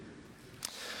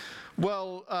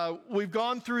Well, we've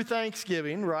gone through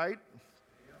Thanksgiving, right?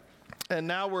 And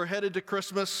now we're headed to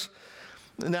Christmas.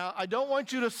 Now, I don't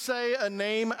want you to say a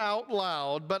name out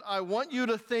loud, but I want you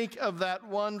to think of that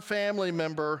one family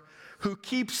member who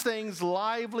keeps things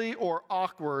lively or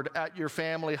awkward at your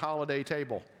family holiday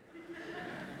table.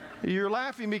 You're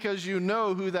laughing because you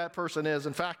know who that person is.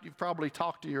 In fact, you've probably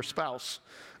talked to your spouse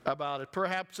about it.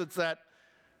 Perhaps it's that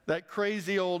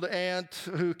crazy old aunt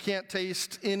who can't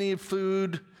taste any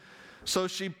food, so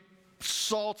she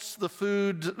salts the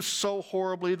food so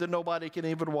horribly that nobody can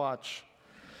even watch.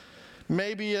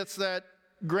 Maybe it's that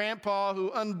grandpa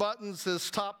who unbuttons his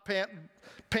top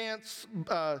pants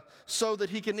so that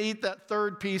he can eat that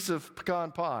third piece of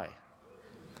pecan pie.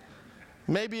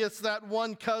 Maybe it's that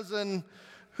one cousin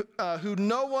who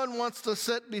no one wants to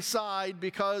sit beside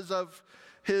because of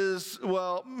his,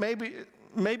 well,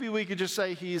 maybe we could just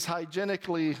say he's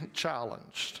hygienically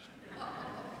challenged.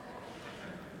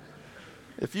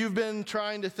 If you've been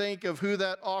trying to think of who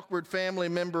that awkward family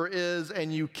member is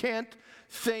and you can't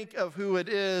think of who it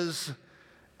is,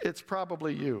 it's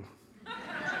probably you.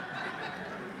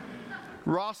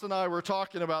 Ross and I were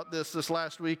talking about this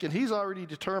last week, and he's already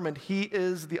determined he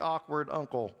is the awkward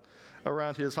uncle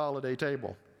around his holiday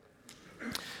table.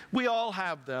 We all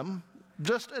have them.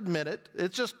 Just admit it.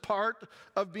 It's just part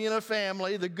of being a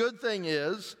family. The good thing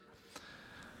is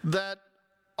that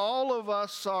all of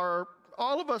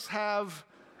us have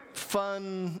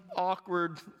fun,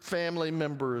 awkward family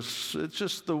members. It's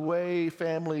just the way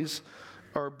families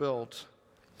are built.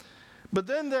 But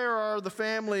then there are the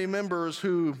family members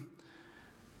who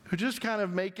just kind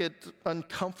of make it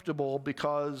uncomfortable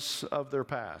because of their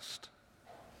past.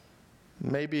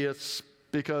 Maybe it's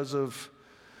because of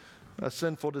a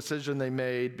sinful decision they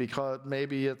made, because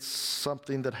maybe it's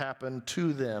something that happened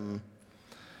to them.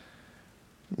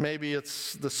 Maybe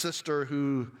it's the sister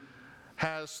who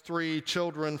has 3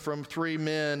 children from 3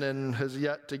 men and has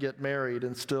yet to get married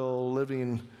and still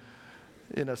living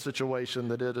in a situation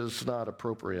that it is not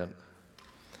appropriate.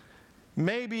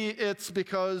 Maybe it's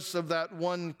because of that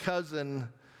one cousin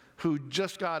who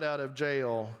just got out of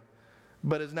jail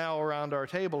but is now around our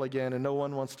table again and no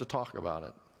one wants to talk about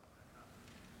it.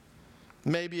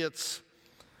 Maybe it's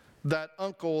that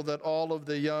uncle that all of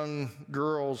the young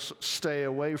girls stay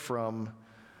away from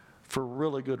for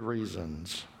really good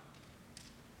reasons.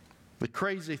 The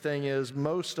crazy thing is,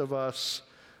 most of us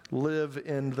live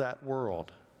in that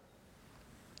world.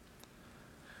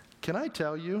 Can I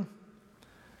tell you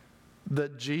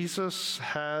that Jesus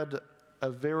had a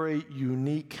very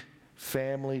unique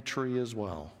family tree as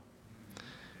well?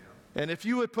 And if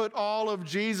you would put all of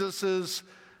Jesus's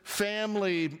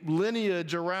family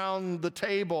lineage around the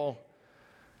table,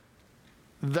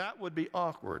 that would be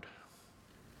awkward.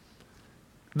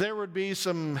 There would be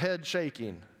some head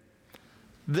shaking.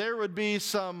 There would be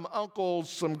some uncles,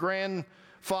 some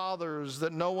grandfathers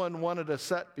that no one wanted to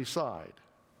sit beside.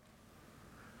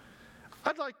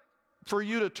 I'd like for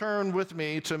you to turn with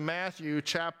me to Matthew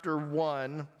chapter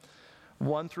 1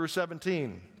 through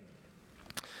 17.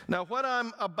 Now, what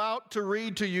I'm about to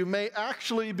read to you may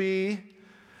actually be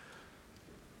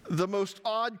the most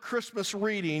odd Christmas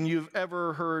reading you've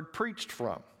ever heard preached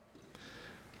from,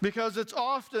 because it's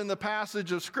often the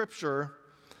passage of Scripture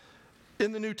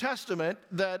in the New Testament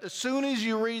that as soon as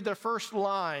you read the first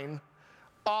line,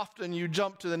 often you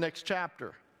jump to the next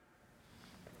chapter.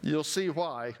 You'll see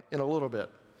why in a little bit.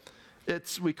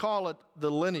 We call it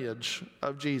the lineage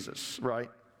of Jesus, right?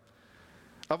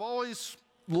 I've always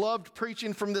loved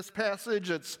preaching from this passage.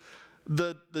 It's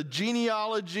the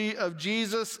genealogy of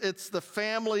Jesus. It's the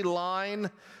family line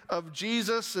of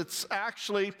Jesus. It's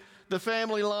actually the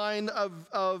family line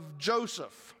of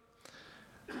Joseph.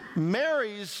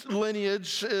 Mary's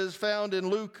lineage is found in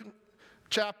Luke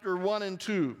chapter 1 and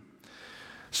 2.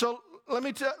 So let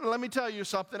me tell you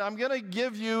something. I'm going to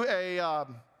give you a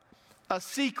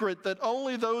secret that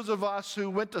only those of us who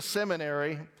went to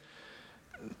seminary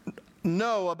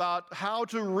know about how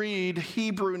to read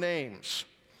Hebrew names.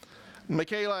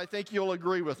 Michaela, I think you'll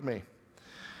agree with me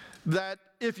that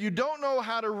if you don't know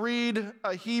how to read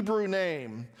a Hebrew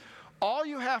name, all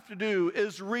you have to do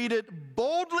is read it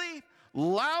boldly,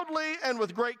 loudly, and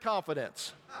with great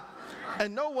confidence.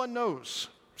 And no one knows.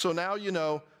 So now you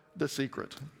know the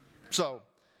secret. So,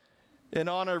 in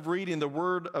honor of reading the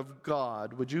Word of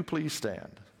God, would you please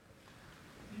stand?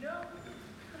 No.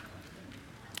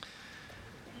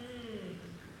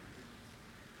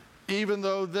 Even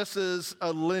though this is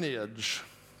a lineage,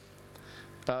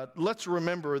 let's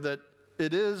remember that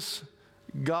it is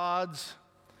God's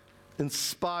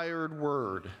inspired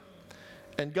word.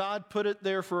 And God put it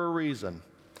there for a reason.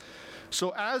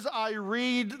 So as I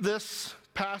read this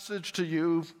passage to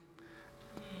you,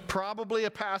 probably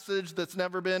a passage that's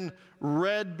never been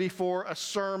read before a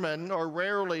sermon, or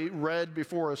rarely read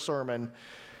before a sermon.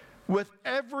 With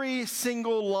every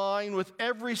single line, with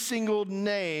every single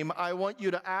name, I want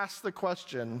you to ask the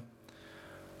question,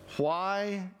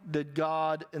 why did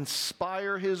God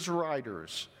inspire his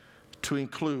writers to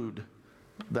include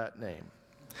that name?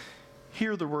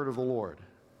 Hear the word of the Lord.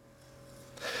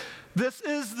 This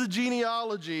is the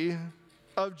genealogy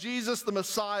of Jesus the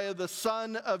Messiah, the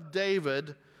son of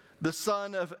David, the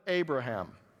son of Abraham.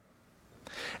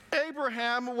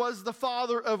 Abraham was the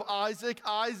father of Isaac,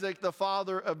 Isaac the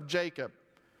father of Jacob,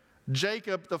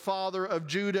 Jacob the father of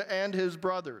Judah and his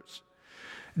brothers,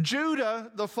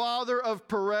 Judah the father of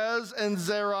Perez and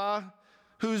Zerah,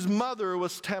 whose mother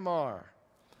was Tamar,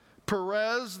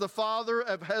 Perez the father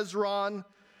of Hezron,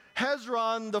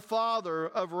 Hezron the father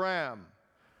of Ram,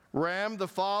 Ram the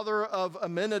father of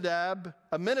Amminadab,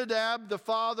 Amminadab the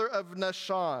father of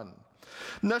Nahshon,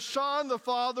 Nahshon the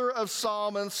father of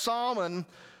Salmon, Salmon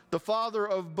the father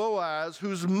of Boaz,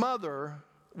 whose mother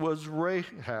was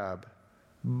Rahab,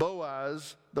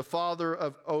 Boaz the father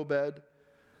of Obed,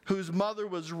 whose mother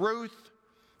was Ruth,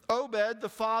 Obed the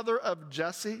father of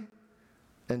Jesse,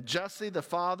 and Jesse the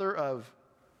father of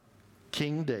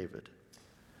King David.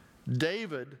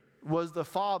 David was the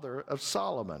father of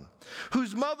Solomon,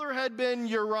 whose mother had been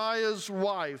Uriah's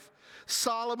wife,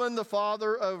 Solomon the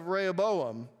father of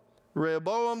Rehoboam,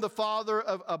 Rehoboam the father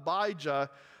of Abijah,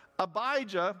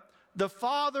 Abijah the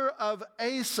father of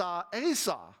Asa,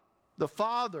 Asa the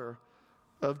father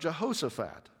of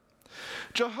Jehoshaphat.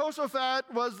 Jehoshaphat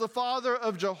was the father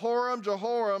of Jehoram,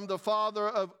 Jehoram the father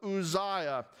of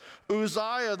Uzziah,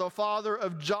 Uzziah the father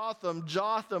of Jotham,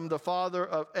 Jotham the father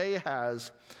of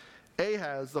Ahaz,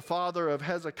 Ahaz the father of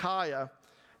Hezekiah,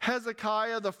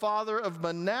 Hezekiah the father of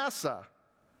Manasseh,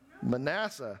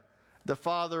 Manasseh the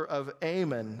father of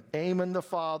Amon, Amon the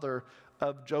father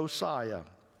of Josiah,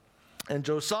 and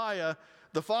Josiah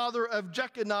the father of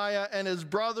Jeconiah and his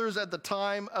brothers at the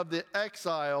time of the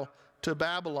exile to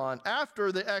Babylon.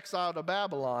 After the exile to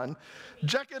Babylon,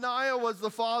 Jeconiah was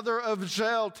the father of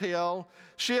Shealtiel,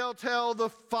 Shealtiel the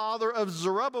father of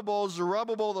Zerubbabel,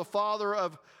 Zerubbabel the father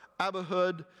of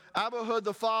Abihud, Abihud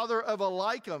the father of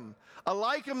Eliakim,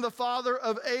 Eliakim the father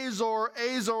of Azor,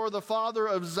 Azor the father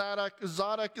of Zadok,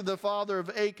 Zadok the father of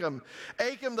Achim,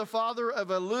 Achim the father of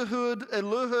Elihud,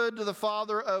 Elihud the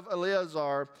father of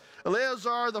Eleazar,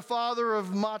 Eleazar the father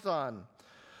of Matan,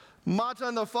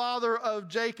 Matan the father of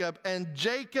Jacob, and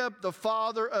Jacob the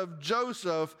father of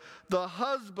Joseph, the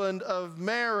husband of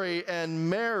Mary, and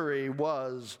Mary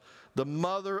was the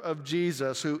mother of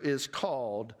Jesus, who is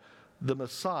called the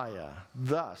Messiah.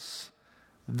 Thus,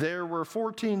 there were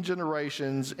 14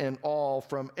 generations in all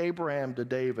from Abraham to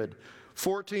David,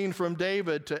 14 from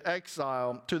David to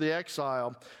the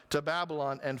exile to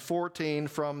Babylon, and 14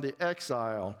 from the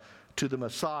exile to the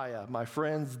Messiah. My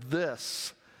friends,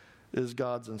 this is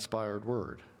God's inspired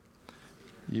word.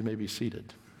 You may be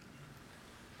seated.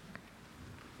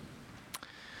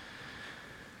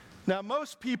 Now,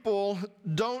 most people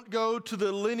don't go to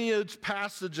the lineage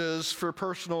passages for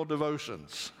personal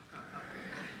devotions.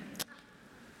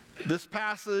 This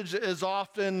passage is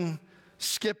often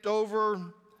skipped over,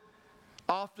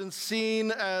 often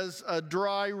seen as a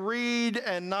dry read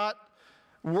and not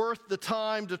worth the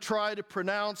time to try to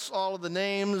pronounce all of the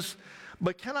names.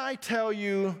 But can I tell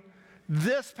you,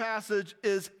 this passage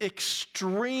is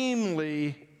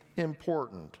extremely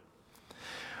important.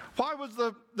 Why was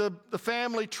the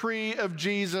family tree of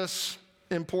Jesus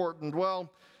important? Well,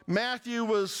 Matthew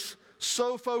was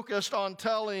so focused on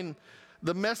telling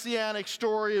the messianic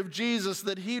story of Jesus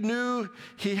that he knew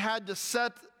he had to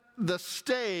set the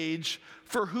stage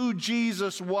for who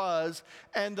Jesus was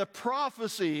and the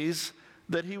prophecies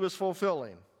that he was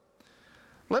fulfilling.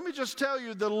 Let me just tell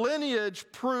you, the lineage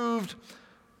proved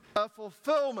a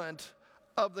fulfillment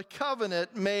of the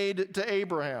covenant made to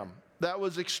Abraham. That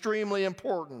was extremely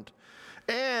important.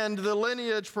 And the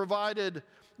lineage provided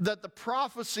that the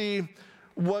prophecy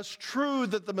was true,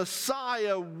 that the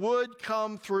Messiah would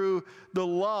come through the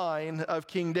line of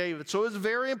King David. So it was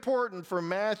very important for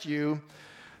Matthew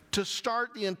to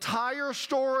start the entire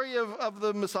story of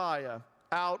the Messiah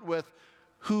out with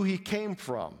who he came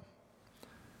from.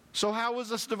 So how was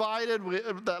this divided?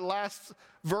 That last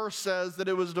verse says that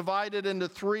it was divided into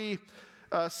three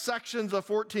sections of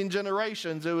 14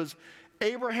 generations. It was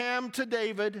Abraham to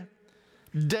David,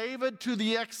 David to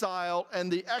the exile,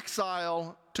 and the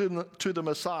exile to the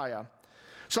Messiah.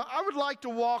 So I would like to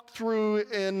walk through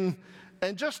and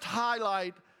just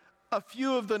highlight a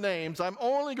few of the names. I'm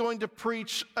only going to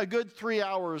preach a good 3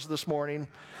 hours this morning.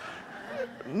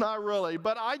 Not really,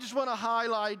 but I just want to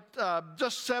highlight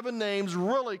just 7 names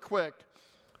really quick.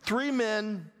 3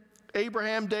 men,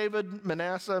 Abraham, David,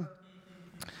 Manasseh.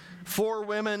 4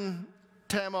 women,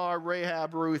 Tamar,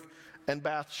 Rahab, Ruth, and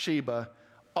Bathsheba,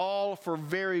 all for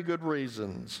very good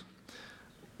reasons.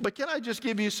 But can I just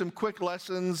give you some quick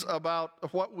lessons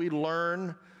about what we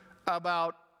learn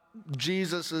about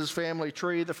Jesus' family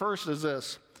tree? The first is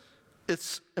this: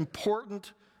 it's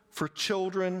important for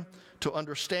children to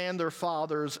understand their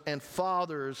fathers and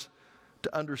fathers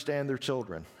to understand their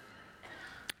children.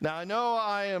 Now, I know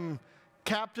I am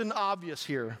Captain Obvious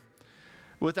here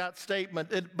with that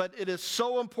statement, but it is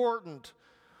so important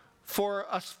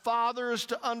for us fathers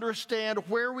to understand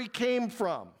where we came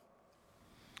from.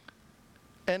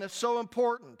 And it's so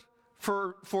important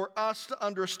for us to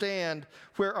understand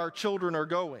where our children are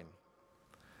going.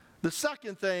 The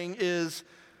second thing is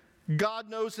God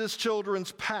knows his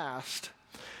children's past,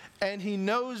 and he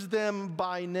knows them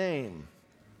by name.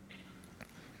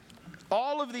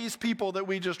 All of these people that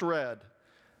we just read,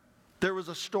 there was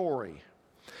a story.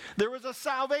 There was a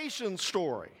salvation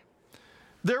story.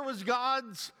 There was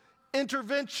God's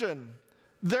intervention.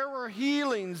 There were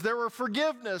healings. There were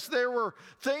forgiveness. There were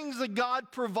things that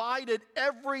God provided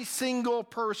every single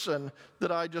person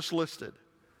that I just listed.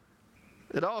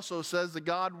 It also says that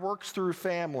God works through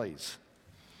families.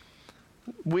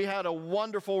 We had a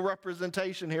wonderful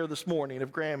representation here this morning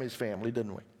of Grammy's family,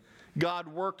 didn't we? God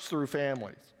works through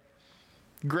families.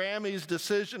 Grammy's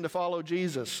decision to follow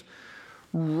Jesus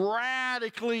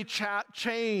radically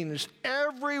changed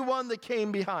everyone that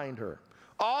came behind her.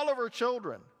 All of her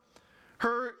children,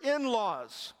 her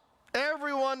in-laws,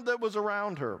 everyone that was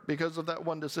around her because of that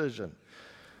one decision.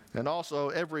 And also,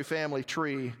 every family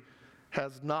tree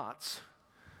has knots,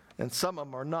 and some of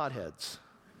them are knotheads.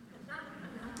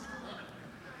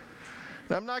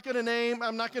 Now, I'm not going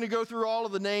to go through all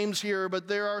of the names here, but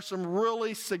there are some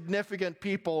really significant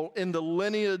people in the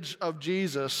lineage of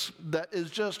Jesus that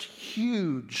is just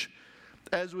huge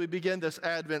as we begin this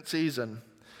Advent season.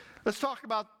 Let's talk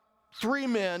about 3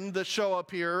 men that show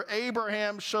up here.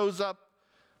 Abraham shows up,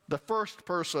 the first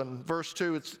person, verse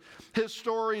 2. His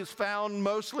story is found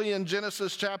mostly in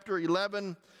Genesis chapter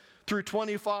 11 through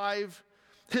 25.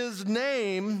 His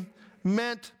name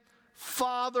meant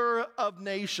Father of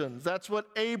Nations. That's what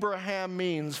Abraham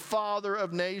means, Father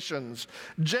of Nations.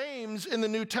 James in the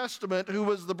New Testament, who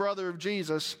was the brother of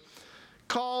Jesus,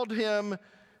 called him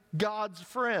God's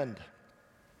friend.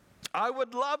 I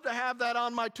would love to have that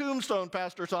on my tombstone,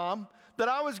 Pastor Tom, that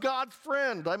I was God's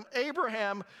friend.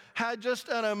 Abraham had just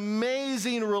an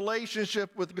amazing relationship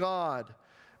with God.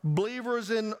 Believers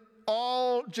in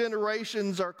all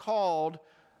generations are called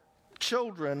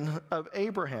children of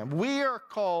Abraham. We are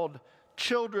called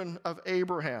children of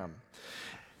Abraham.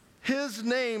 His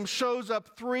name shows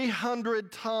up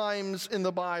 300 times in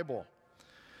the Bible.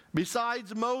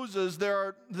 Besides Moses,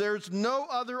 there's no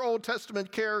other Old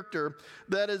Testament character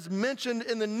that is mentioned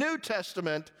in the New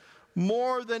Testament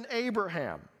more than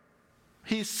Abraham.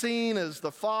 He's seen as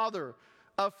the father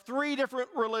of 3 different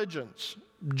religions: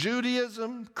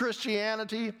 Judaism,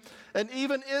 Christianity, and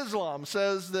even Islam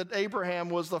says that Abraham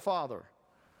was the father.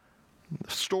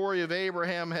 The story of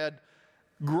Abraham had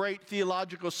great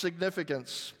theological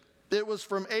significance. It was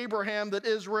from Abraham that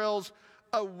Israel's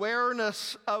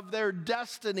awareness of their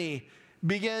destiny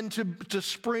began to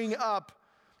spring up.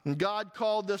 And God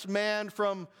called this man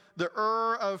from the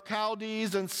Ur of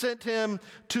Chaldees and sent him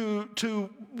to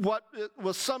what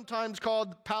was sometimes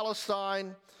called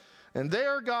Palestine. And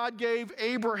there God gave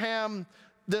Abraham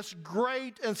this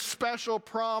great and special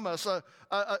promise.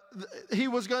 He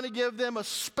was going to give them a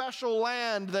special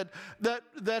land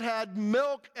that had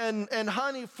milk and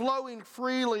honey flowing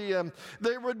freely. And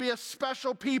there would be a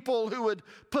special people who would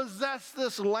possess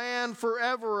this land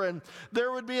forever. And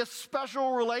there would be a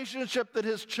special relationship that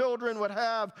his children would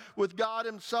have with God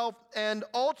himself. And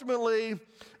ultimately,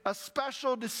 a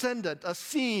special descendant, a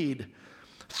seed,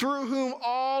 through whom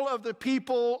all of the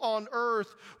people on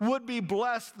earth would be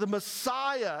blessed. The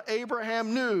Messiah,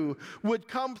 Abraham knew, would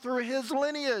come through his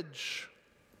lineage.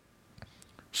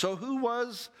 So who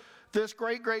was this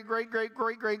great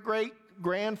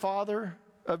grandfather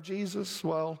of Jesus?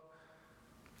 Well,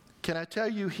 can I tell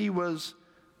you, he was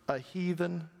a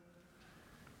heathen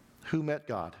who met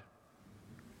God.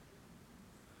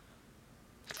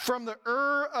 From the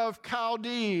Ur of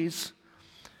Chaldees,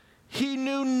 he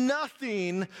knew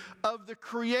nothing of the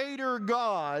Creator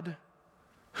God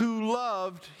who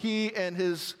loved he and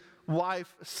his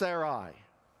wife Sarai.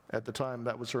 At the time,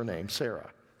 that was her name, Sarai.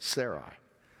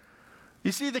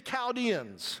 You see, the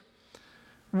Chaldeans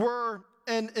were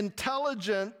an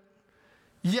intelligent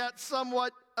yet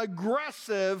somewhat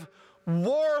aggressive,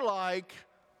 warlike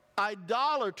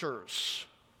idolaters.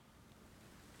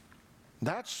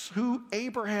 That's who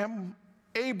Abram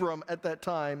at that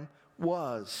time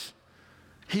was.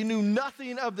 He knew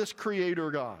nothing of this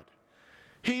Creator God.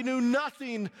 He knew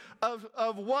nothing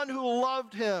of one who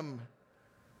loved him.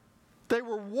 They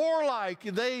were warlike.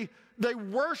 They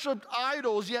worshiped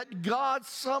idols, yet God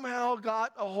somehow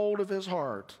got a hold of his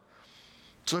heart.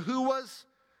 So who was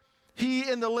he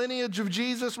in the lineage of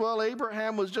Jesus? Well,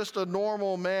 Abraham was just a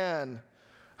normal man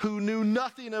who knew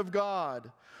nothing of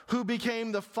God, who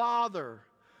became the father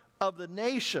of the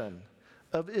nation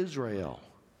of Israel.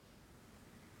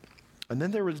 And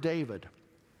then there was David.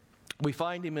 We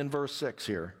find him in verse 6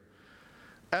 here.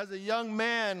 As a young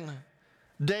man,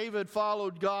 David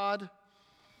followed God.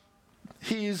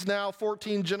 He's now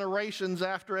 14 generations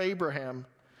after Abraham.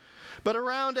 But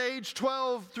around age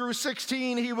 12 through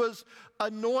 16, he was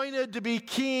anointed to be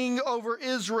king over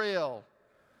Israel.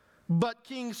 But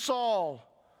King Saul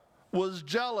was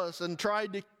jealous and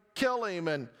tried to kill him.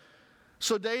 And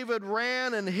so David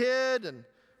ran and hid,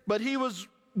 but he was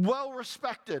well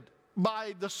respected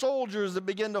by the soldiers that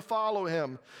began to follow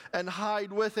him and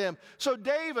hide with him. So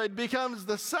David becomes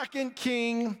the second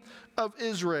king of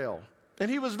Israel.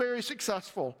 And he was very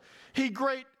successful. He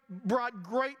brought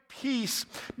great peace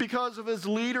because of his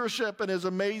leadership and his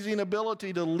amazing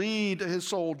ability to lead his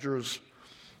soldiers.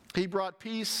 He brought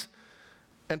peace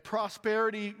and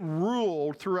prosperity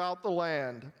ruled throughout the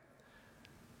land.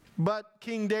 But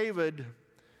King David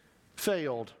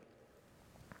failed.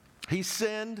 He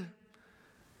sinned.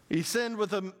 He sinned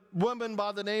with a woman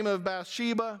by the name of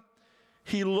Bathsheba.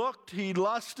 He looked, he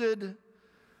lusted,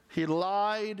 he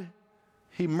lied,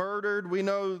 he murdered. We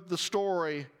know the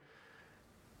story.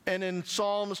 And in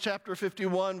Psalms chapter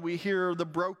 51, we hear the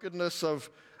brokenness of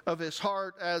his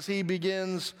heart as he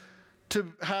begins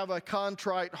to have a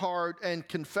contrite heart and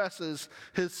confesses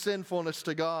his sinfulness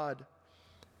to God.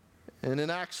 And in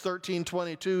Acts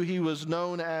 13:22, he was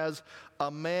known as a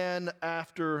man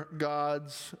after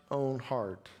God's own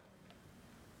heart.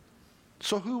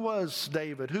 So who was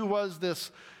David? Who was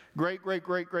this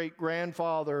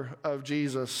great-grandfather of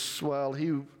Jesus? Well,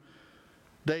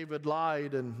 David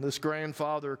lied, and this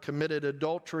grandfather committed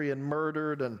adultery and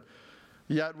murdered, and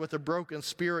yet with a broken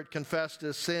spirit confessed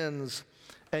his sins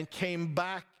and came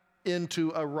back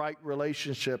into a right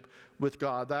relationship with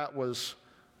God. That was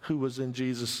who was in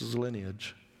Jesus'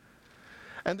 lineage.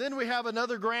 And then we have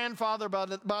another grandfather by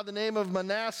the name of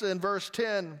Manasseh in verse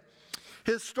 10.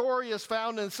 His story is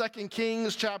found in 2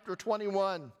 Kings chapter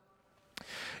 21.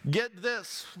 Get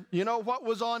this, you know what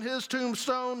was on his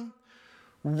tombstone?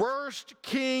 Worst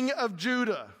king of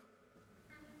Judah.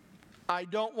 I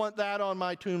don't want that on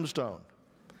my tombstone.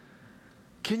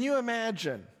 Can you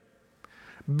imagine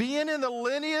being in the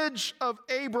lineage of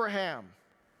Abraham,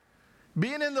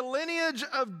 being in the lineage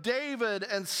of David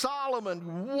and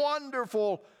Solomon,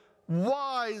 wonderful,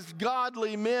 wise,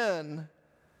 godly men,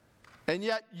 and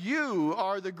yet you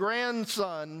are the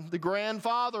grandson, the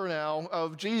grandfather now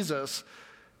of Jesus,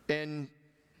 and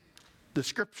the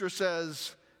scripture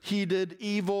says he did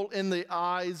evil in the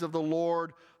eyes of the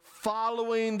Lord,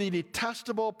 following the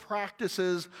detestable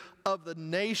practices of the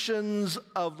nations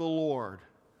of the Lord,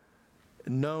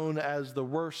 known as the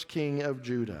worst king of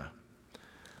Judah.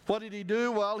 What did he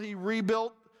do? Well, he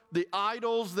rebuilt the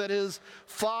idols that his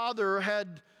father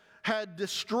had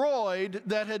destroyed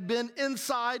that had been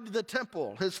inside the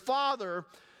temple. His father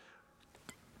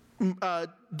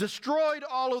destroyed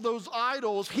all of those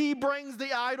idols. He brings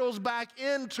the idols back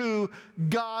into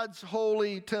God's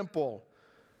holy temple.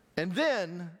 And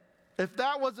then, if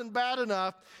that wasn't bad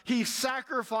enough, he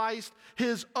sacrificed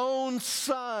his own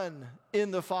son in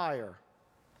the fire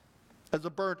as a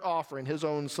burnt offering, his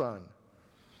own son.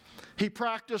 He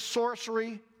practiced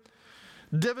sorcery,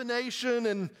 divination,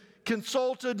 and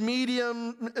consulted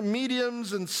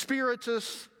mediums and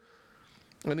spiritists,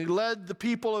 and he led the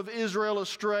people of Israel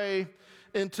astray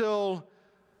until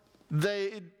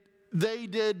they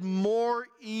did more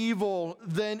evil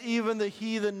than even the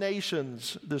heathen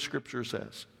nations, the scripture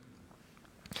says.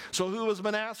 So who was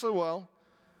Manasseh? Well,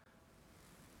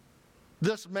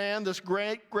 this man, this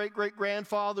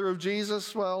great-grandfather of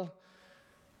Jesus, well,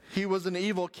 he was an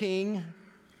evil king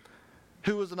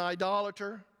who was an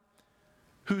idolater,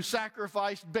 who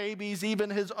sacrificed babies, even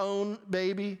his own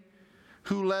baby,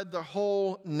 who led the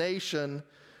whole nation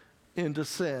into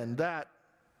sin. That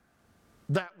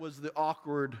was the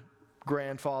awkward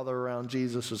grandfather around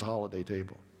Jesus' holiday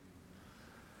table.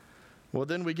 Well,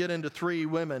 then we get into three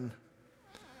women.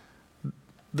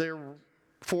 There were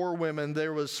four women.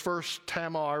 There was first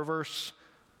Tamar, verse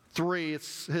 3.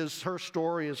 Her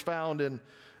story is found in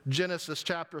Genesis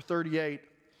chapter 38.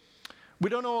 We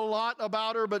don't know a lot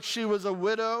about her, but she was a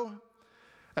widow.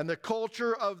 And the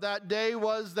culture of that day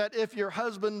was that if your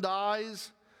husband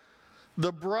dies,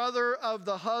 the brother of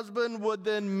the husband would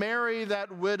then marry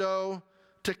that widow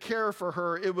to care for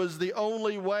her. It was the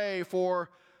only way for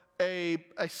a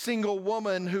single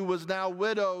woman who was now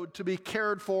widowed to be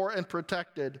cared for and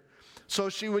protected. So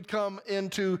she would come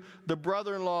into the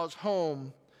brother-in-law's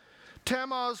home.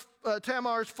 Tamar's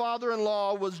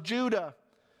father-in-law was Judah.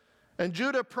 And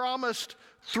Judah promised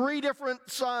 3 different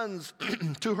sons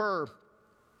to her.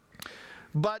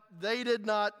 But they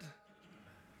didn't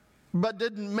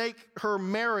make her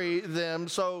marry them,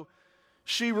 so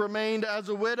she remained as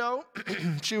a widow.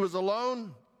 She was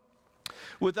alone,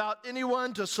 without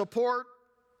anyone to support,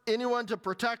 anyone to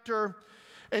protect her,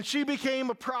 and she became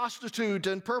a prostitute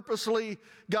and purposely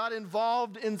got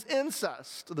involved in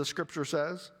incest, the scripture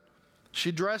says.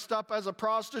 She dressed up as a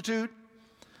prostitute,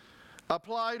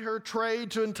 applied her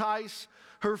trade to entice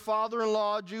her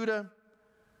father-in-law, Judah.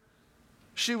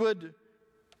 She would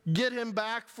get him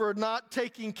back for not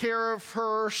taking care of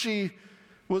her. She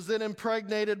was then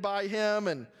impregnated by him,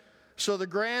 and so the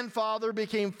grandfather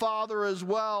became father as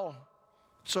well.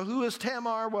 So who is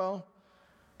Tamar? Well,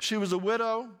 she was a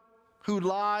widow who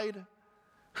lied,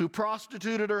 who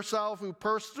prostituted herself, who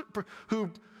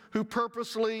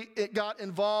purposely got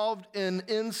involved in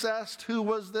incest. Who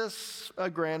was this? A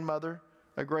grandmother,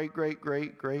 a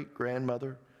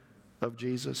great-great-great-great-grandmother of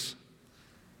Jesus.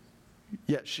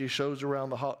 Yet she shows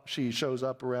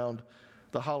up around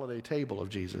the holiday table of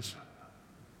Jesus.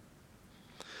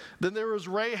 Then there was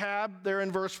Rahab there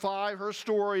in verse 5. Her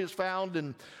story is found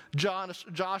in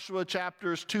Joshua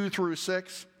chapters 2 through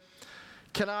 6.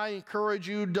 Can I encourage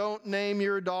you, don't name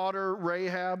your daughter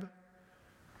Rahab,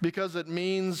 because it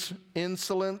means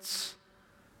insolence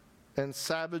and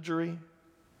savagery.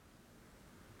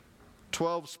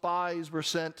 12 spies were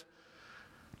sent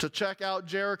to check out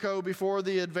Jericho before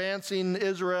the advancing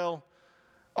Israel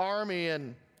army,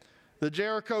 and the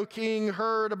Jericho king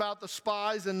heard about the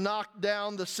spies and locked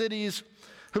down the city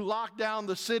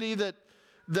that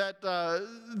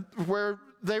where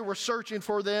they were searching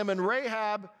for them. And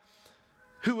Rahab,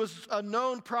 who was a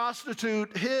known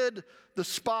prostitute, hid the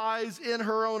spies in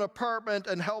her own apartment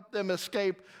and helped them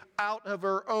escape out of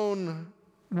her own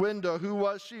window. Who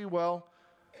was she? Well,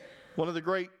 one of the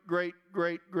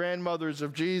great-great-great-grandmothers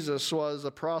of Jesus was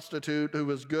a prostitute who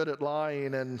was good at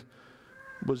lying and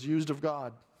was used of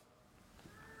God.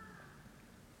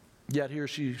 Yet here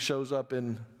she shows up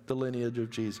in the lineage of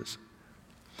Jesus.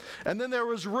 And then there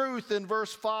was Ruth in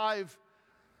verse 5.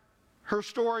 Her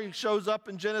story shows up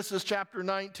in Genesis chapter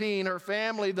 19. Her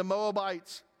family, the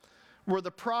Moabites, were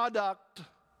the product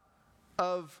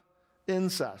of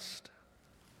incest.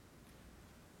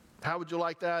 How would you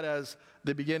like that as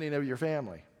the beginning of your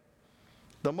family?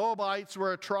 The Moabites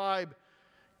were a tribe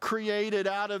created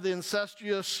out of the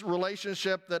incestuous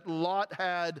relationship that Lot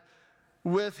had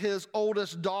with his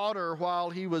oldest daughter while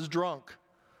he was drunk.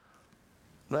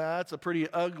 That's a pretty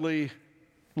ugly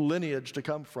lineage to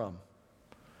come from.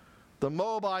 The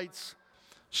Moabites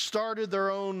started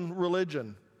their own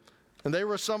religion, and they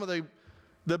were some of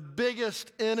the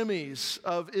biggest enemies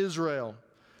of Israel.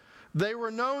 They were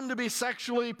known to be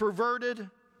sexually perverted,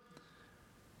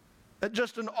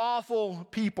 just an awful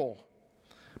people.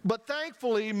 But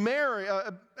thankfully,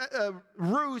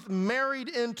 Ruth married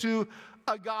into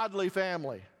a godly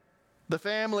family, the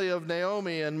family of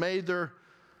Naomi, and made their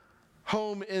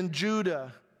home in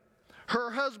Judah.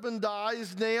 Her husband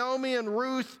dies. Naomi and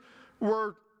Ruth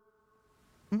were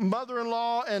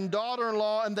mother-in-law and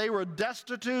daughter-in-law, and they were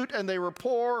destitute and they were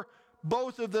poor,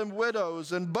 both of them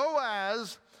widows. And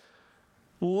Boaz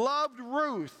loved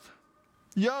Ruth,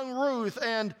 young Ruth,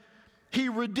 and he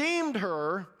redeemed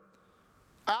her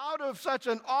out of such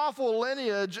an awful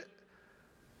lineage,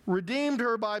 redeemed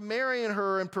her by marrying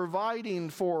her and providing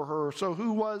for her. So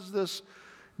who was this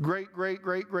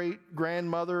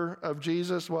great-great-great-great-grandmother of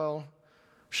Jesus? Well,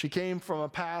 she came from a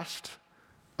past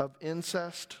of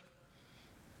incest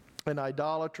and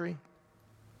idolatry.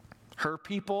 Her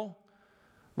people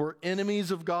were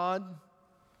enemies of God.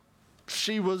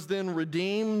 She was then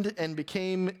redeemed and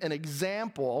became an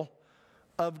example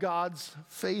of God's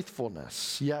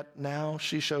faithfulness. Yet now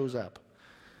she shows up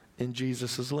in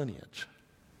Jesus' lineage.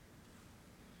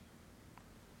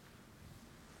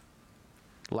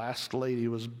 Last lady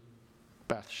was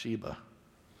Bathsheba.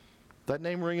 That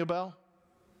name ring a bell?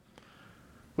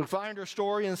 We find her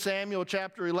story in Samuel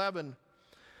chapter 11.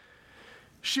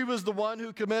 She was the one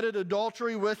who committed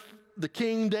adultery with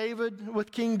King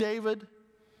David.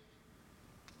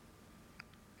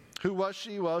 Who was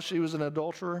she? Well, she was an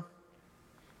adulterer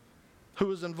who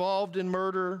was involved in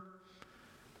murder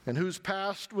and whose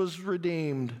past was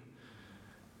redeemed.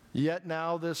 Yet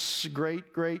now this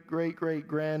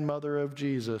great-great-great-great-grandmother of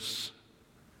Jesus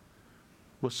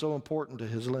was so important to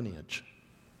his lineage.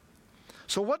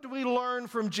 So what do we learn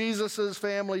from Jesus'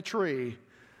 family tree?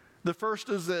 The first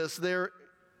is this: there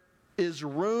is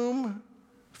room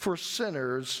for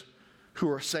sinners who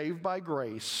are saved by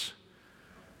grace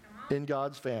in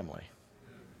God's family.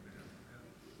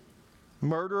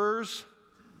 Murderers,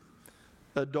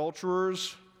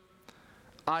 adulterers,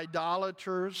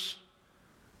 idolaters,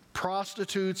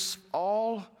 prostitutes,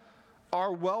 all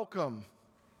are welcome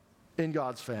in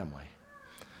God's family.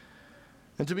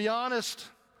 And to be honest,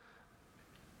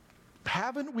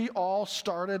 haven't we all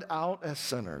started out as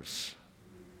sinners?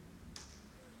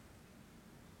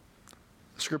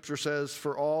 Scripture says,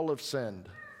 for all have sinned,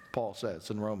 Paul says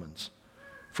in Romans.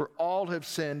 For all have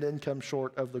sinned and come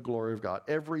short of the glory of God.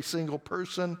 Every single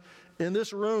person in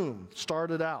this room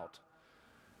started out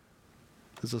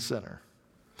as a sinner.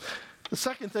 The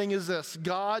second thing is this: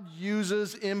 God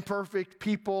uses imperfect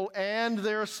people and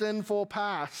their sinful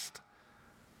past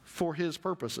for his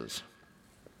purposes.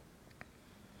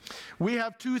 We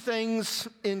have two things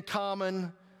in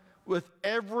common with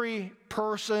every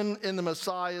person in the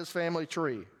Messiah's family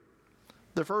tree.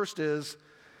 The first is,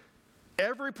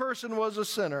 every person was a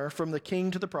sinner, from the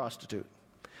king to the prostitute.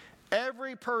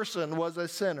 Every person was a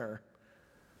sinner,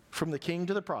 from the king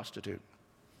to the prostitute.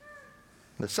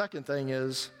 The second thing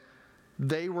is,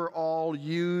 they were all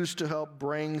used to help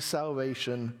bring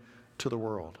salvation to the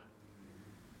world.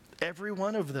 Every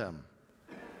one of them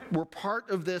were part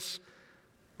of this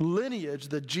lineage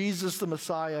that Jesus the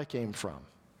Messiah came from.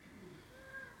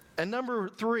 And number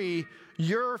three,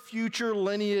 your future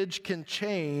lineage can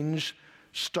change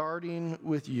starting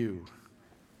with you.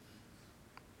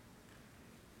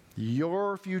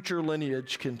 Your future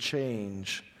lineage can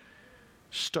change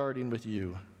starting with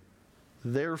you.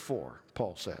 Therefore,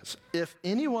 Paul says, if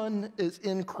anyone is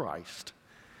in Christ,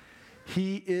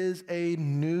 he is a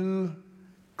new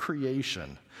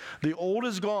creation. The old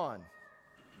is gone,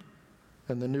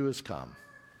 and the new has come.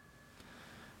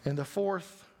 And the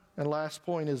fourth and last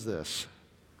point is this: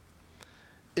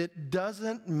 it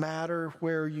doesn't matter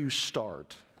where you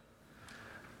start,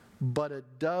 but it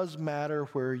does matter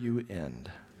where you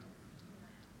end.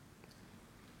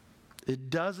 It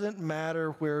doesn't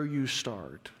matter where you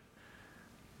start,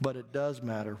 but it does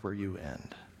matter where you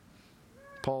end.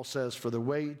 Paul says, for the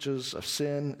wages of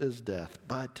sin is death,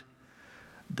 but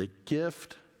the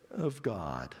gift of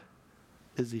God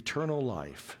is eternal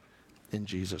life in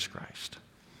Jesus Christ.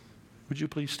 Would you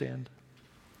please stand?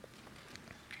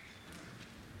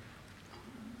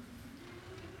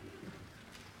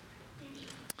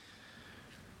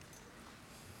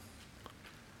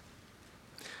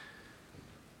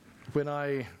 When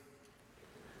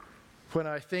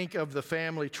I think of the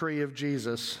family tree of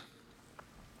Jesus,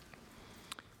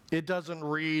 it doesn't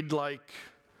read like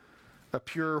a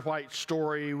pure white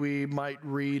story we might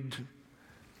read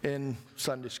in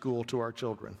Sunday school to our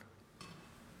children.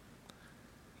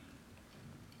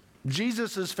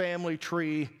 Jesus' family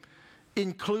tree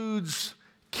includes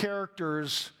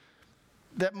characters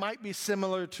that might be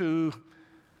similar to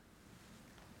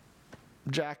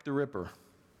Jack the Ripper.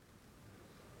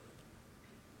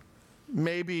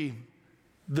 Maybe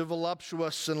the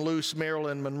voluptuous and loose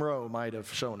Marilyn Monroe might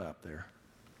have shown up there.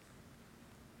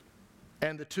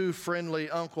 And the too friendly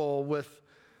uncle with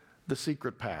the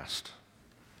secret past.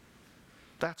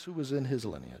 That's who was in his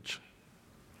lineage.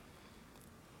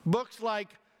 Books like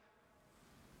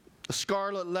The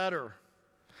Scarlet Letter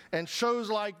and shows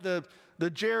like the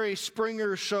Jerry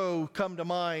Springer Show come to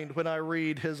mind when I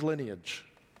read his lineage.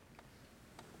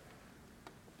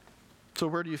 So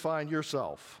where do you find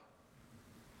yourself?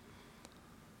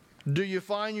 Do you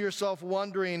find yourself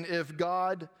wondering if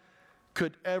God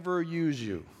could ever use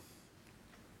you?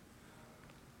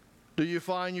 Do you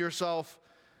find yourself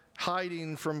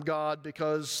hiding from God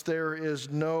because there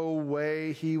is no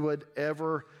way he would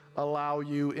ever allow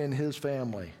you in his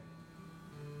family?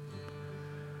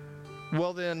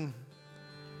 Well then,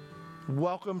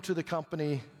 welcome to the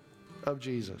company of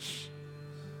Jesus.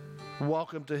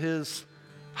 Welcome to his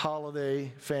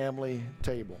holiday family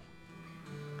table.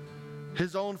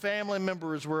 His own family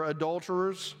members were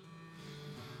adulterers,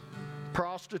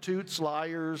 prostitutes,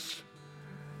 liars,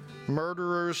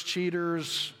 murderers,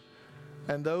 cheaters,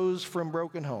 and those from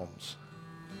broken homes.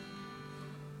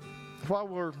 While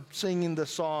we're singing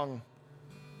this song,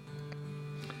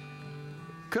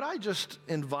 could I just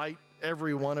invite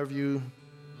every one of you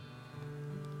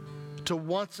to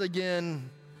once again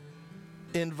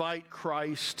invite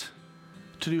Christ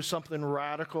to do something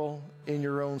radical in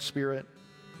your own spirit?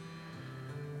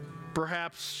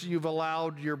 Perhaps you've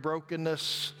allowed your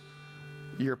brokenness,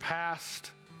 your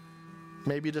past,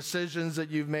 maybe decisions that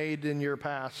you've made in your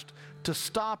past to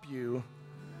stop you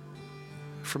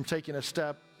from taking a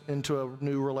step into a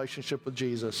new relationship with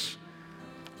Jesus.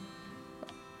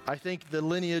 I think the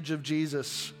lineage of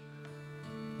Jesus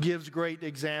gives great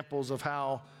examples of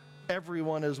how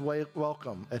everyone is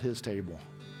welcome at his table.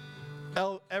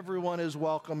 Everyone is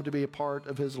welcome to be a part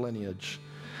of his lineage.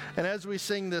 And as we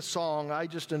sing this song, I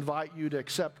just invite you to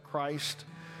accept Christ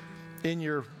in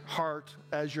your heart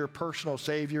as your personal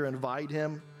Savior. Invite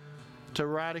him to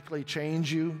radically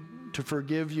change you, to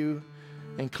forgive you,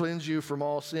 and cleanse you from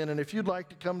all sin. And if you'd like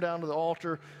to come down to the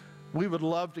altar, we would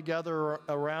love to gather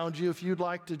around you. If you'd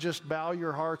like to just bow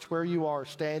your hearts where you are,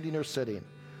 standing or sitting,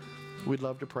 we'd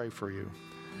love to pray for you.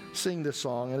 Sing this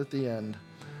song, and at the end,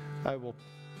 I will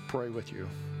pray with you.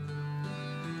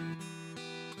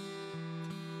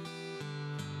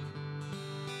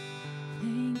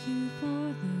 Thank you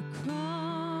for the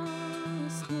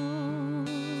cross, Lord.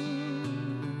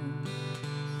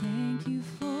 Thank you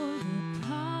for the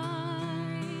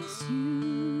price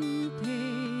you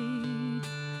paid,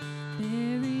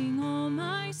 bearing all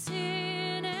my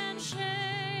sin and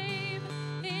shame.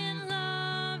 In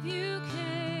love you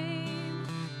came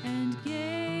and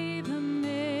gave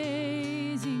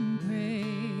amazing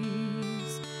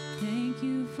grace. Thank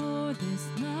you for this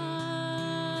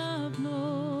love,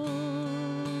 Lord.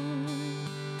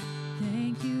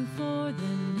 Thank you for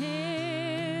the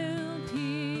nail-pierced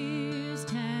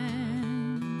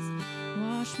hands.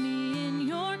 Wash me in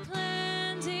your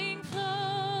cleansing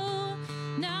flow.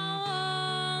 Now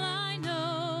all I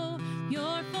know,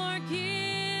 your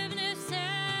forgiveness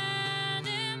and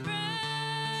embrace.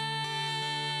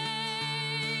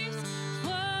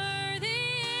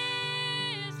 Worthy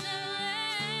is the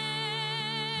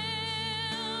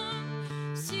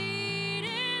Lamb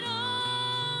seated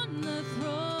on the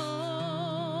throne.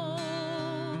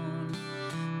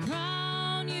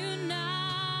 Crown you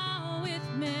now with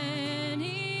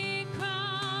many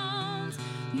crowns.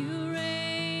 You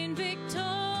reign victorious,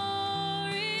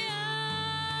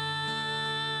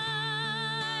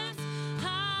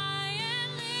 high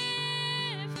and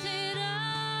lifted up.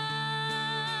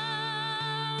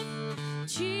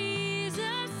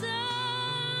 Jesus,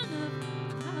 Son of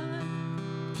God,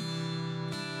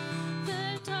 the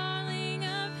darling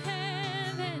of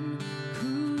heaven,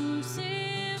 crucified.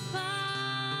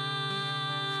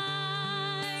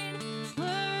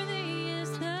 Worthy is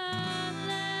the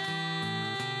Lamb.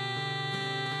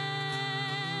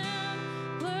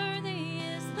 Worthy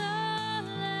is the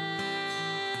Lamb.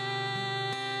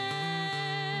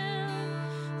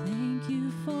 Thank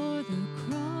you for the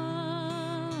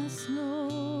cross,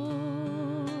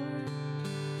 Lord.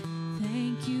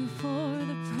 Thank you for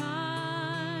the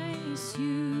price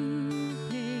you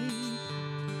paid,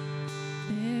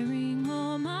 bearing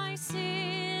all my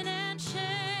sin and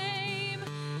shame.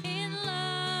 In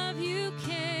love you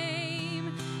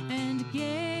came and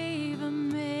gave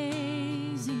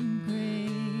amazing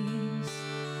grace.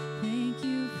 Thank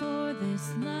you for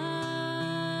this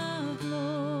love,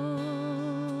 Lord.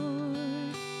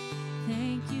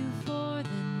 Thank you for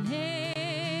the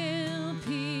nail-pierced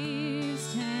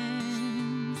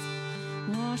hands.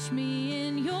 Wash me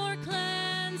in your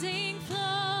cleansing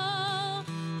flow.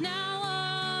 Now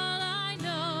all I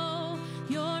know,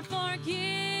 your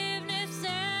forgiveness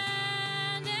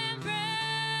and embrace.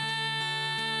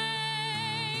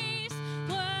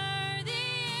 Worthy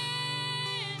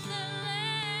is the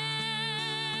Lamb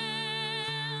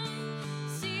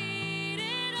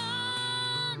seated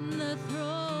on the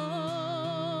throne.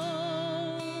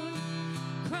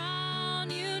 Crown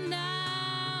you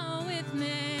now with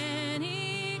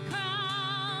many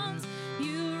crowns.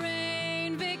 You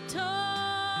reign victorious,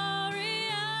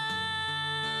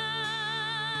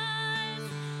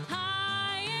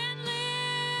 high and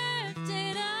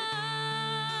lifted up.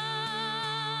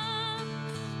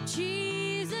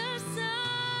 Jesus,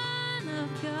 Son of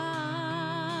God,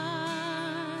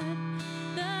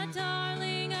 the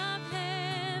darling of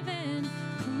heaven,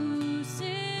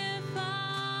 crucified.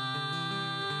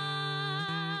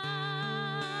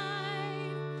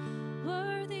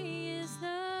 Worthy is the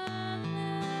Lamb.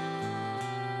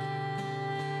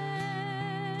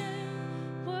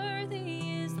 Worthy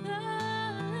is the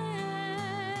Lamb.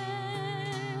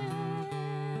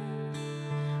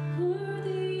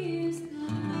 Worthy is the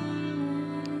Lamb.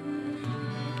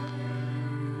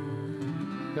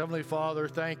 Heavenly Father,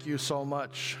 thank you so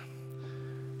much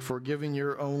for giving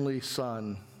your only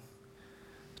Son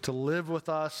to live with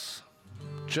us,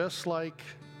 just like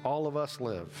all of us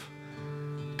live.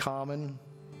 Common,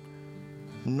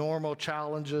 normal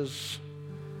challenges,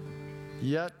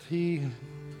 yet he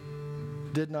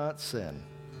did not sin.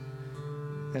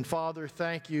 And Father,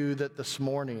 thank you that this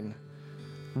morning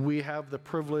we have the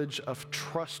privilege of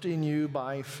trusting you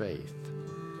by faith.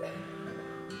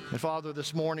 And Father,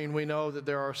 this morning we know that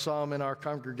there are some in our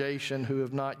congregation who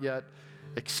have not yet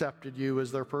accepted you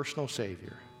as their personal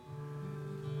Savior.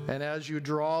 And as you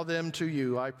draw them to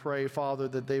you, I pray, Father,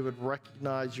 that they would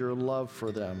recognize your love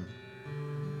for them.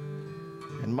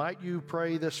 And might you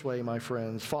pray this way, my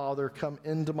friends: Father, come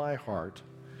into my heart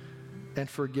and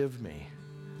forgive me.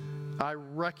 I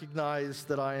recognize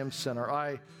that I am a sinner.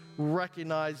 I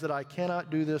recognize that I cannot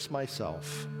do this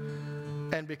myself.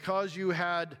 And because you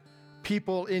had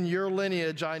people in your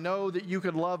lineage, I know that you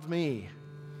could love me.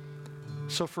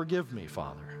 So forgive me,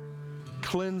 Father.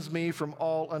 Cleanse me from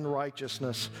all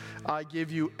unrighteousness. I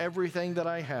give you everything that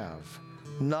I have,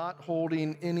 not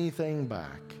holding anything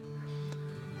back.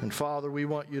 And Father, we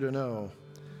want you to know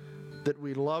that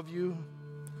we love you,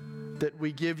 that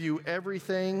we give you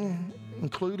everything,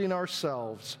 including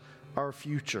ourselves, our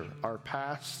future, our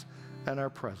past, and our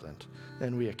present.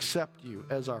 And we accept you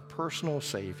as our personal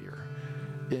Savior.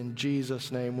 In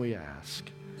Jesus' name we ask.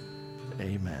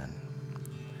 Amen.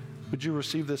 Would you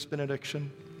receive this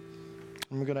benediction?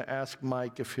 I'm going to ask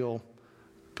Mike if he'll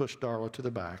push Darla to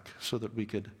the back so that we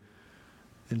could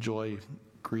enjoy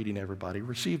greeting everybody.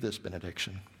 Receive this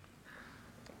benediction.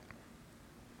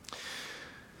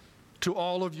 To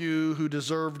all of you who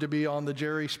deserve to be on the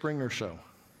Jerry Springer Show,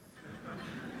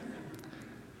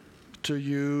 to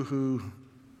you who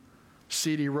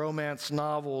seedy romance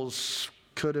novels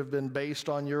could have been based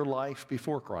on your life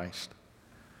before Christ,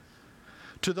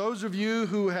 to those of you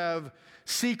who have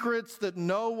secrets that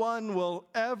no one will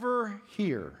ever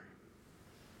hear,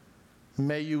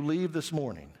 may you leave this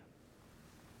morning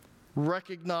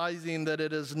recognizing that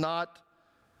it is not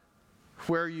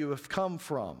where you have come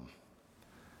from,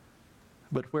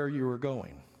 but where you are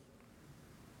going.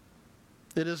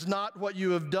 It is not what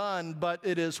you have done, but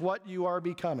it is what you are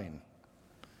becoming.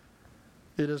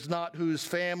 It is not whose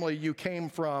family you came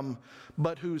from,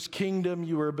 but whose kingdom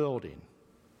you are building.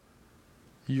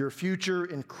 Your future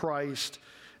in Christ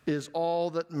is all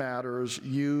that matters.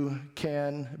 You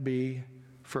can be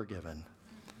forgiven.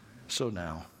 So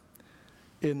now,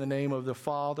 in the name of the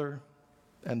Father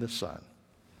and the Son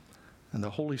and the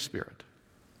Holy Spirit,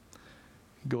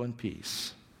 go in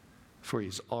peace, for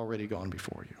he's already gone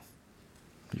before you.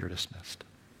 You're dismissed.